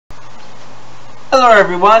Hello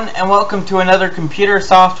everyone, and welcome to another Computer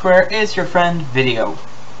Software is Your Friend video.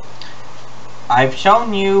 I've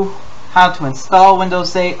shown you how to install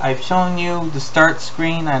Windows 8, I've shown you the start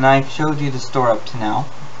screen, and I've showed you the store up to now.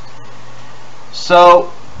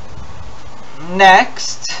 So,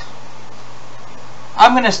 next,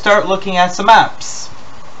 I'm going to start looking at some apps.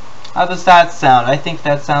 How does that sound? I think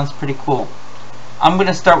that sounds pretty cool. I'm going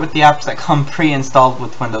to start with the apps that come pre-installed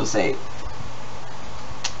with Windows 8.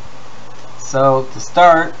 So to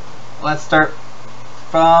start, let's start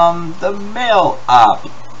from the Mail app.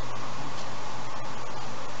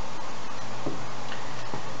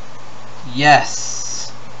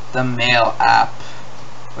 Yes, the Mail app,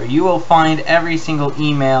 where you will find every single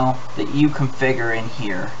email that you configure in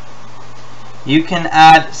here. You can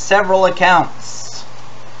add several accounts.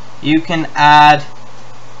 You can add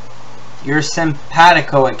your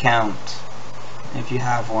Simpatico account if you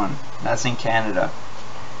have one. That's in Canada.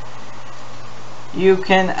 You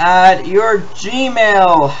can add your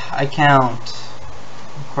Gmail account.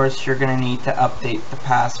 Of course, you're going to need to update the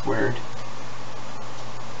password.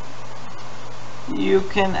 You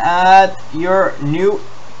can add your new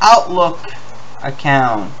Outlook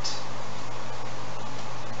account.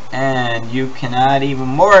 And you can add even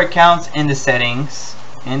more accounts in the settings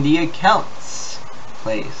in the accounts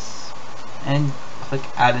place. And click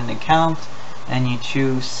add an account and you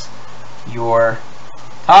choose your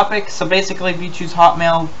topic. So basically, if you choose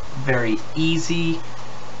Hotmail, very easy.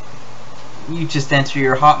 You just enter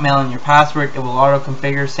your Hotmail and your password. It will auto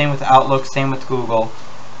configure. Same with Outlook, same with Google.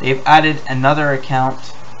 They've added another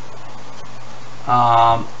account,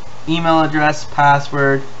 email address,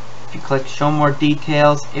 password. If you click show more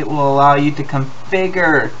details, it will allow you to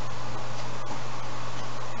configure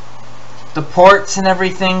the ports and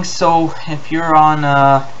everything. So if you're on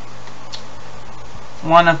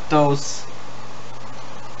one of those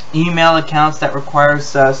email accounts that requires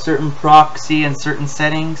certain proxy and certain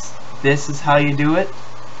settings, this is how you do it,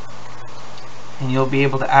 and you'll be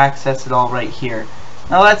able to access it all right here.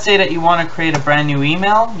 Now let's say that you want to create a brand new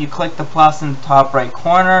email. You click the plus in the top right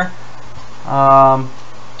corner.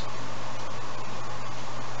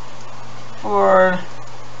 For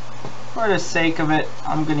the sake of it,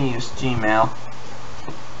 I'm going to use Gmail.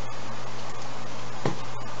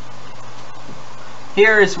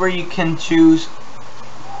 Here is where you can choose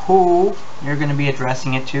who you're going to be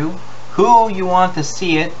addressing it to, who you want to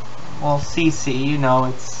see it. Well, CC, you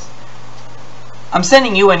know, I'm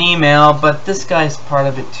sending you an email, but this guy's part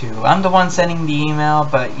of it too. I'm the one sending the email,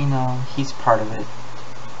 but you know, he's part of it.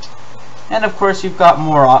 And of course, you've got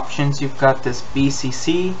more options. You've got this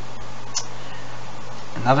BCC,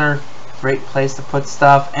 another great place to put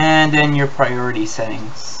stuff, and then your priority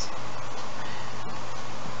settings.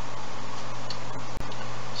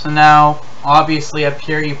 So now, obviously up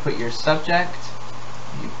here you put your subject,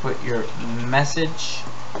 you put your message,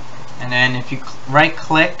 and then if you right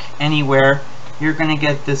click anywhere, you're going to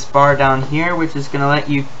get this bar down here, which is going to let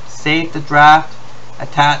you save the draft,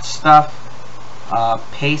 attach stuff,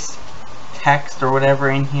 paste text or whatever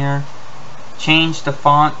in here, change the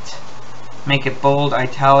font, make it bold,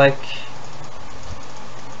 italic,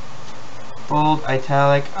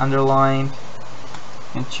 underlined,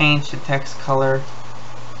 and change the text color.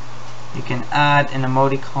 You can add an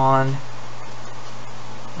emoticon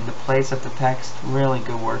in the place of the text. Really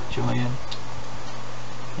good work, Julian.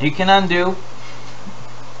 You can undo.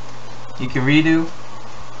 You can redo.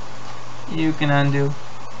 You can undo.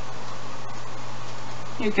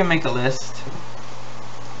 You can make a list.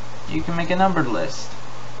 You can make a numbered list.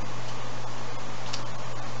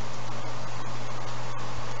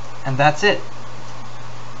 And that's it.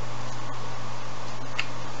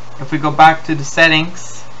 If we go back to the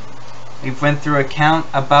settings, we've went through account,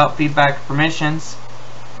 about, feedback, permissions.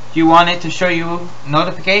 Do you want it to show you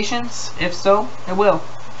notifications? If so, it will.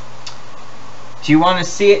 Do you want to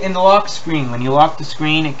see it in the lock screen? When you lock the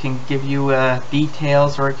screen, it can give you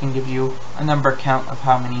details, or it can give you a number count of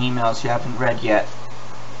how many emails you haven't read yet.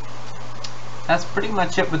 That's pretty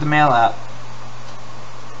much it with the Mail app.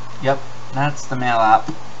 Yep, that's the Mail app.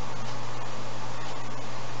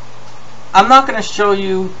 I'm not going to show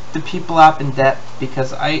you the People app in depth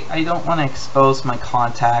because I don't want to expose my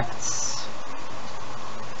contacts.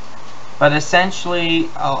 But essentially,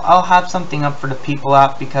 I'll have something up for the People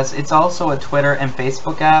app because it's also a Twitter and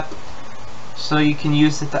Facebook app. So you can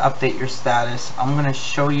use it to update your status. I'm going to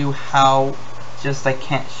show you how, just I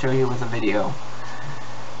can't show you with a video.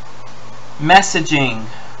 Messaging.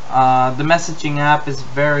 The messaging app is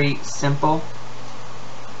very simple.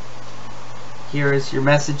 Here is your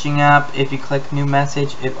messaging app. If you click new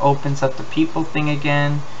message, it opens up the people thing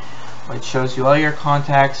again. which shows you all your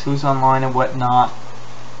contacts, who's online and whatnot.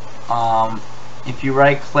 If you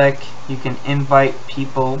right click, you can invite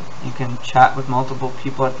people, you can chat with multiple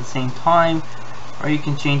people at the same time, or you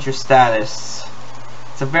can change your status.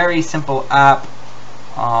 It's a very simple app.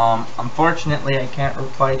 Unfortunately, I can't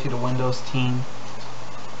reply to the Windows team.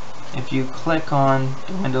 If you click on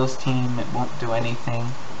the Windows team, it won't do anything.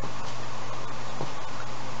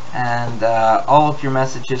 And all of your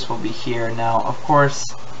messages will be here. Now, of course,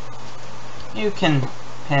 you can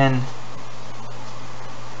pin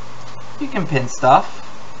stuff.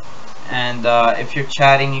 And if you're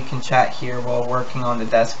chatting, you can chat here while working on the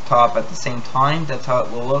desktop at the same time. That's how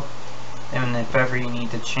it will look. And if ever you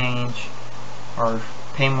need to change or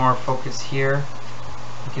pay more focus here,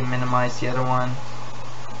 you can minimize the other one.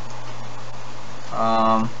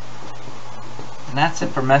 And that's it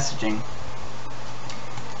for messaging.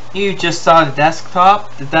 You just saw the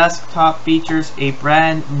desktop. The desktop features a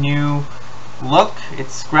brand new look.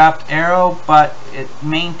 It's scrapped Arrow, but it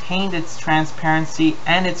maintained its transparency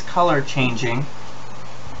and its color changing.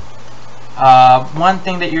 One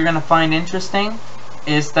thing that you're going to find interesting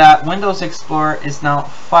is that Windows Explorer is now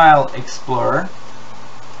File Explorer.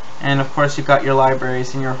 And of course, you've got your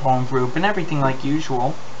libraries and your home group and everything like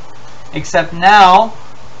usual. Except now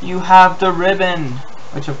you have the ribbon,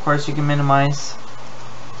 which of course you can minimize.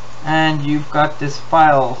 And you've got this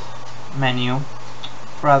file menu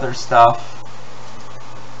for other stuff.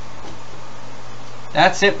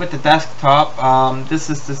 That's it with the desktop. This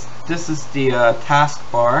is the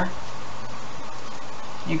taskbar.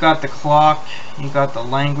 You got the clock, you got the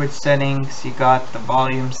language settings, you got the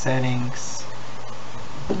volume settings.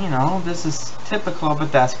 You know, this is typical of a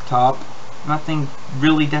desktop. Nothing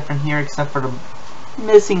really different here except for the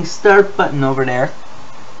missing start button over there.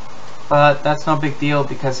 But that's no big deal,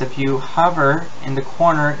 because if you hover in the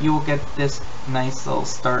corner, you will get this nice little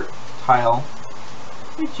start tile,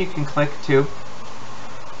 which you can click to.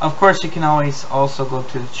 Of course, you can always also go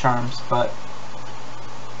to the charms, but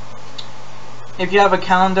if you have a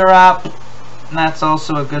calendar app, that's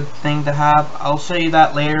also a good thing to have. I'll show you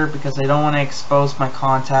that later because I don't want to expose my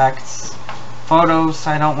contacts. Photos,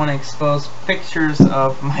 I don't want to expose pictures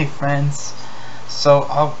of my friends, so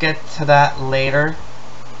I'll get to that later.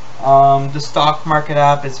 The stock market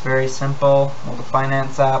app is very simple. Well, the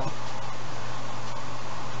finance app.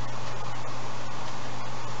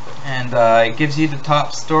 And it gives you the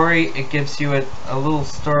top story. It gives you a little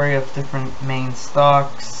story of different main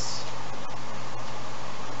stocks.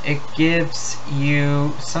 It gives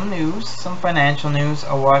you some news, some financial news,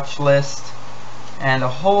 a watch list, and a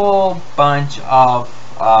whole bunch of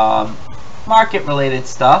market related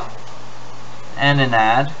stuff, and an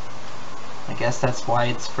ad. I guess that's why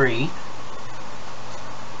it's free.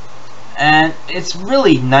 And it's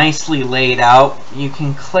really nicely laid out. You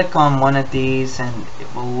can click on one of these and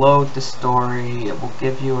it will load the story. It will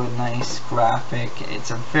give you a nice graphic.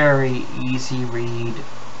 It's a very easy read,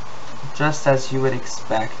 just as you would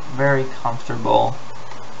expect. Very comfortable,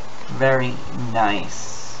 very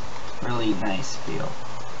nice, really nice feel.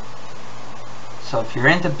 So if you're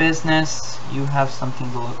into business, you have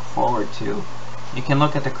something to look forward to. You can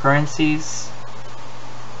look at the currencies.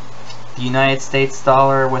 The United States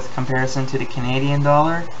dollar with comparison to the Canadian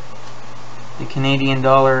dollar. The Canadian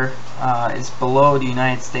dollar is below the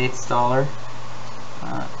United States dollar.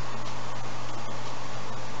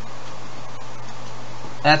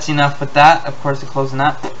 That's enough with that. Of course, to close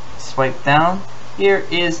that, swipe down. Here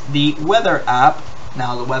is the weather app.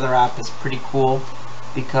 Now, the weather app is pretty cool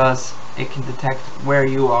because it can detect where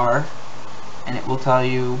you are and it will tell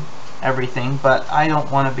you everything, but I don't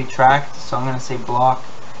want to be tracked, so I'm going to say block.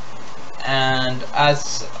 And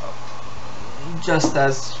just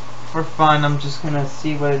as for fun, I'm just going to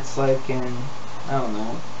see what it's like in, I don't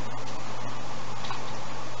know,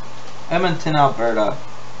 Edmonton, Alberta.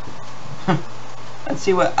 Let's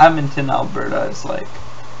see what Edmonton, Alberta is like.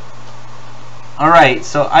 Alright,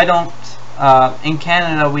 so I don't, in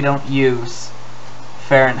Canada we don't use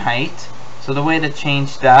Fahrenheit. So the way to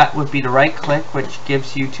change that would be to right click, which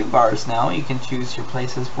gives you 2 bars now. You can choose your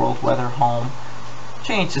places, world, weather, home.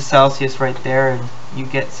 Change to Celsius right there and you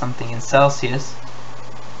get something in Celsius.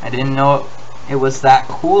 I didn't know it was that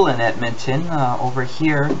cool in Edmonton. Over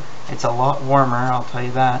here it's a lot warmer, I'll tell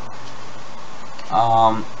you that.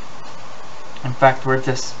 In fact, we're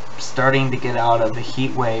just starting to get out of the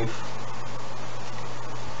heat wave.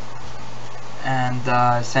 And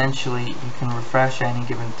essentially you can refresh at any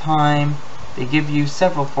given time. They give you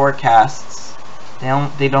several forecasts.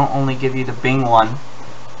 They don't only give you the Bing one.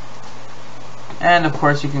 And of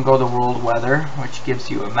course you can go to world weather, which gives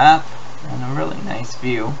you a map and a really nice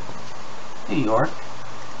view. New York.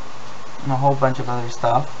 and a whole bunch of other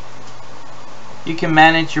stuff. You can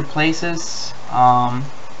manage your places. You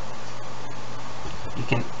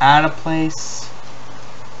can add a place.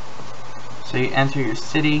 So you enter your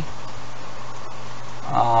city.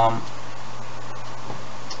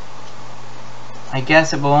 I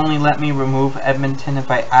guess it will only let me remove Edmonton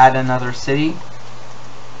if I add another city.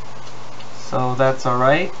 So that's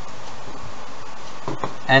alright.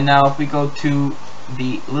 And now if we go to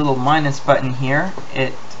the little minus button here,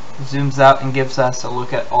 it zooms out and gives us a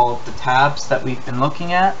look at all of the tabs that we've been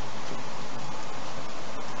looking at.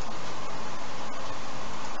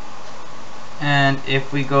 And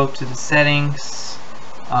if we go to the settings,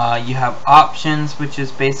 you have options, which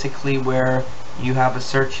is basically where you have a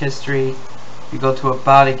search history. If you go to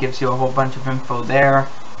about, it gives you a whole bunch of info there.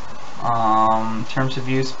 Terms of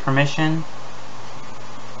use, permission.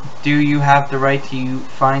 Do you have the right to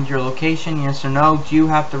find your location? Yes or no? Do you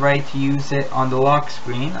have the right to use it on the lock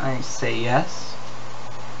screen? I say yes.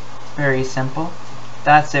 Very simple.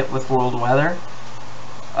 That's it with World Weather.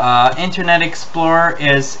 Internet Explorer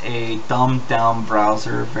is a dumbed down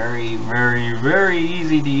browser. Very, very, very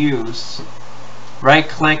easy to use. Right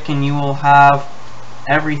click and you will have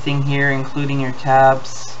everything here, including your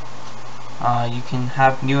tabs. You can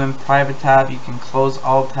have new and private tab. You can close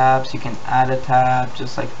all tabs. You can add a tab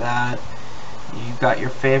just like that. You've got your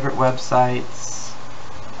favorite websites.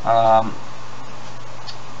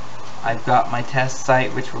 I've got my test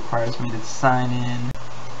site, which requires me to sign in.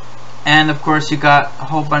 And of course you got a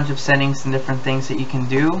whole bunch of settings and different things that you can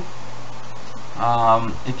do.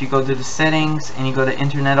 If you go to the settings and you go to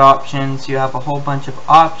internet options, you have a whole bunch of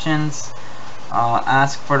options.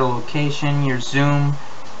 Ask for the location, your zoom,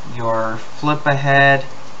 your flip ahead,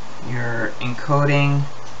 your encoding,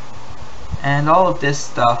 and all of this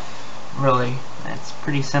stuff. Really, it's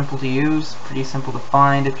pretty simple to use, pretty simple to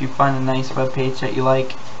find. If you find a nice web page that you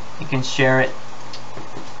like, you can share it.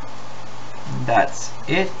 That's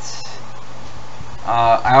it.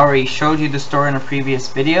 I already showed you the store in a previous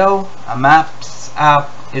video. A Maps app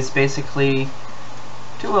is basically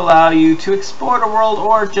to allow you to explore the world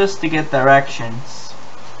or just to get directions.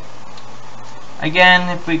 Again,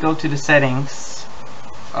 if we go to the settings,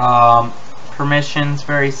 permissions,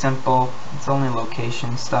 very simple. It's only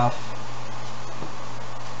location stuff.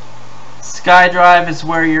 SkyDrive is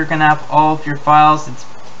where you're gonna have all of your files. It's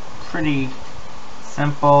pretty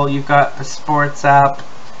simple. You've got a sports app,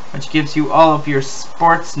 which gives you all of your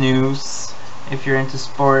sports news if you're into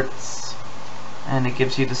sports, and it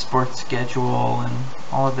gives you the sports schedule and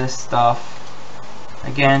all of this stuff.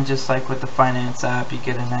 Again, just like with the finance app, you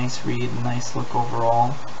get a nice read, a nice look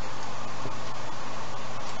overall.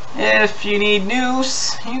 If you need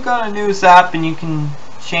news, you got a news app and you can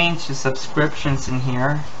change the subscriptions in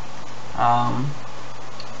here.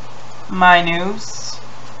 My news.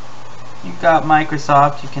 You've got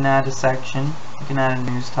Microsoft, you can add a section, you can add a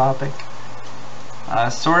news topic.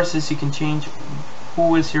 Sources, you can change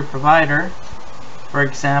who is your provider. For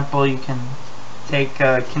example, you can take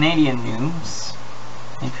Canadian news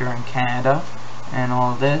if you're in Canada and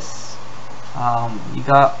all of this. You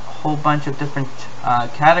got a whole bunch of different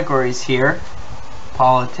categories here.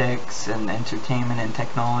 Politics and entertainment and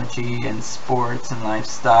technology and sports and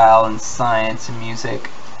lifestyle and science and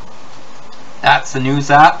music. That's the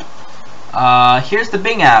news app. Here's the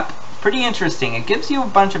Bing app. Pretty interesting. It gives you a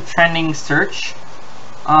bunch of trending search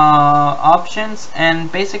options,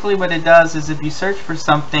 and basically what it does is if you search for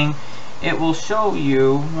something, it will show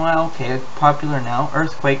you, well, okay, popular now,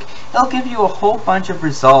 earthquake. It'll give you a whole bunch of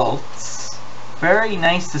results. Very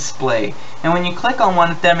nice display. And when you click on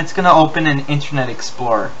one of them, it's going to open an Internet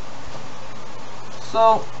Explorer.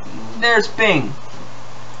 So, there's Bing.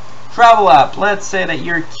 Travel app. Let's say that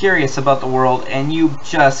you're curious about the world and you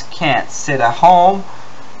just can't sit at home.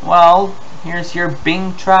 Well, here's your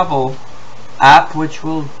Bing Travel app, which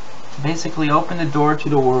will basically open the door to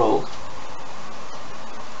the world.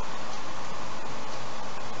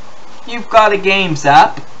 You've got a games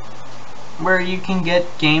app where you can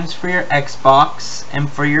get games for your Xbox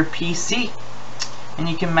and for your PC, and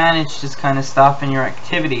you can manage this kind of stuff in your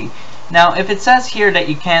activity. Now, if it says here that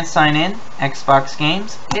you can't sign in Xbox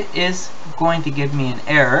games, it is going to give me an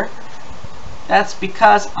error. That's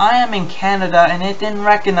because I am in Canada and it didn't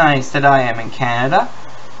recognize that I am in Canada.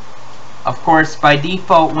 Of course, by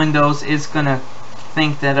default, Windows is gonna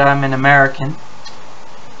think that I'm an American.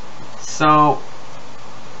 So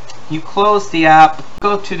you close the app,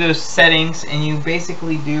 go to the settings, and you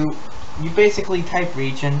basically type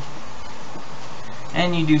region,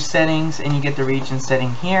 and you do settings, and you get the region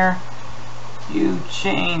setting here. You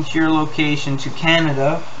change your location to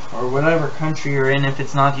Canada or whatever country you're in if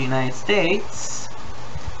it's not the United States,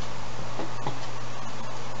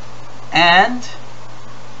 and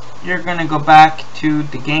you're gonna go back to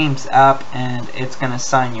the games app, and it's gonna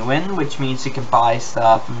sign you in, which means you can buy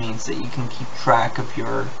stuff. It means that you can keep track of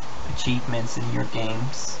your achievements in your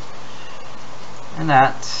games, and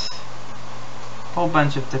that whole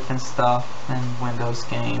bunch of different stuff, and Windows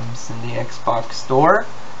games in the Xbox store.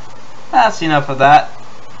 That's enough of that.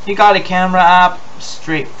 You got a camera app,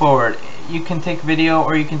 straightforward. You can take video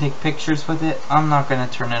or you can take pictures with it. I'm not gonna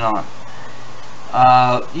turn it on.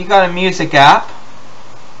 You got a music app.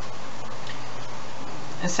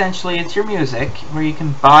 Essentially, it's your music, where you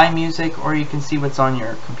can buy music or you can see what's on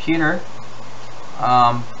your computer.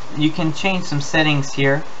 You can change some settings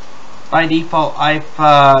here. By default, I've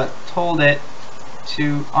told it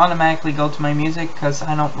to automatically go to my music because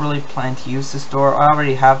I don't really plan to use the store. I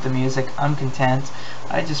already have the music. I'm content.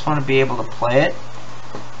 I just want to be able to play it.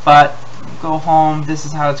 But go home. This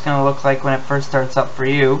is how it's going to look like when it first starts up for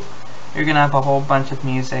you. You're going to have a whole bunch of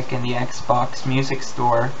music in the Xbox Music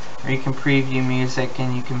Store, where you can preview music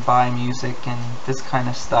and you can buy music and this kind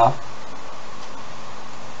of stuff.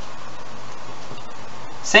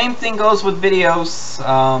 Same thing goes with videos.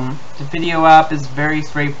 The video app is very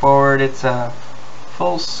straightforward. It's a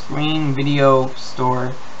full screen video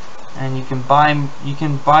store, and you can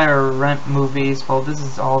buy or rent movies. Well, this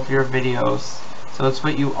is all of your videos, so it's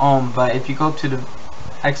what you own. But if you go to the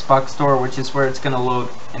Xbox store, which is where it's going to load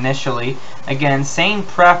initially, again, same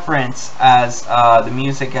preference as the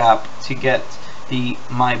music app to get the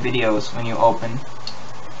My Videos when you open.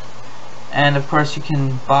 And of course you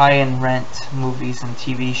can buy and rent movies and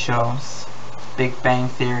TV shows. Big Bang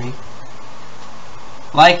Theory.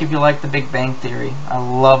 Like if you like the Big Bang Theory. I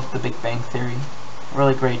love the Big Bang Theory.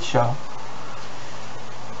 Really great show.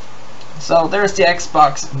 So there's the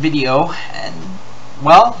Xbox video, and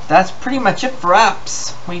well, that's pretty much it for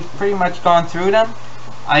apps. We've pretty much gone through them.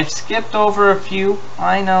 I've skipped over a few.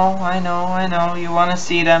 I know. You want to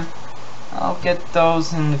see them. I'll get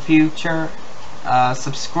those in the future.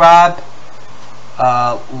 Subscribe.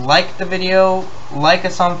 Like the video. Like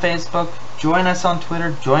us on Facebook. Join us on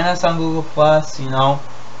Twitter. Join us on Google+. You know,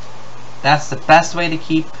 that's the best way to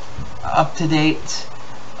keep up to date.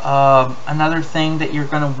 Another thing that you're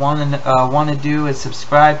gonna want to do is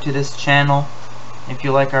subscribe to this channel. If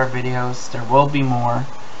you like our videos, there will be more,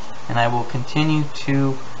 and I will continue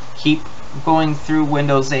to keep going through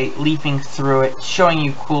Windows 8, leafing through it, showing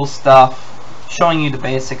you cool stuff, showing you the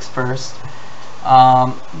basics first,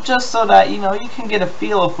 just so that you know you can get a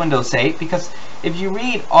feel of Windows 8. Because if you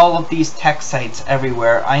read all of these tech sites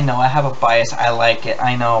everywhere, I know I have a bias, I like it,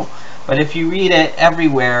 I know, but if you read it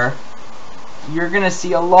everywhere, you're gonna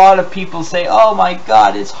see a lot of people say, oh my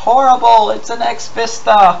god, it's horrible, it's an X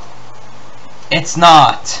Vista. It's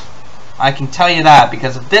not. I can tell you that,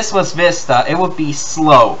 because if this was Vista, it would be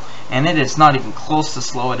slow. And it is not even close to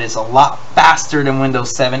slow. It is a lot faster than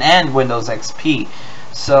Windows 7 and Windows XP.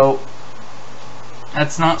 So,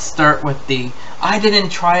 let's not start with the, I didn't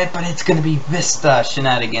try it, but it's going to be Vista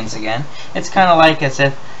shenanigans again. It's kind of like as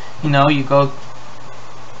if, you know, you go,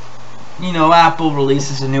 you know, Apple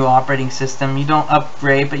releases a new operating system. You don't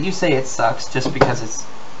upgrade, but you say it sucks just because it's,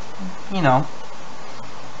 you know,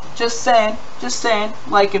 just saying,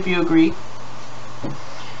 like if you agree.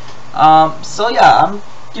 So yeah, I'm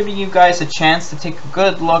giving you guys a chance to take a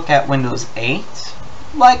good look at Windows 8.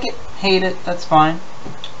 Like it, hate it, that's fine.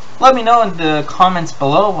 Let me know in the comments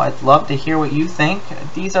below. I'd love to hear what you think.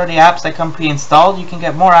 These are the apps that come pre-installed. You can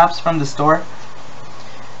get more apps from the store.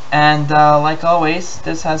 And like always,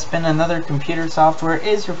 this has been another Computer Software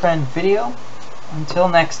is Your Friend video. Until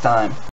next time.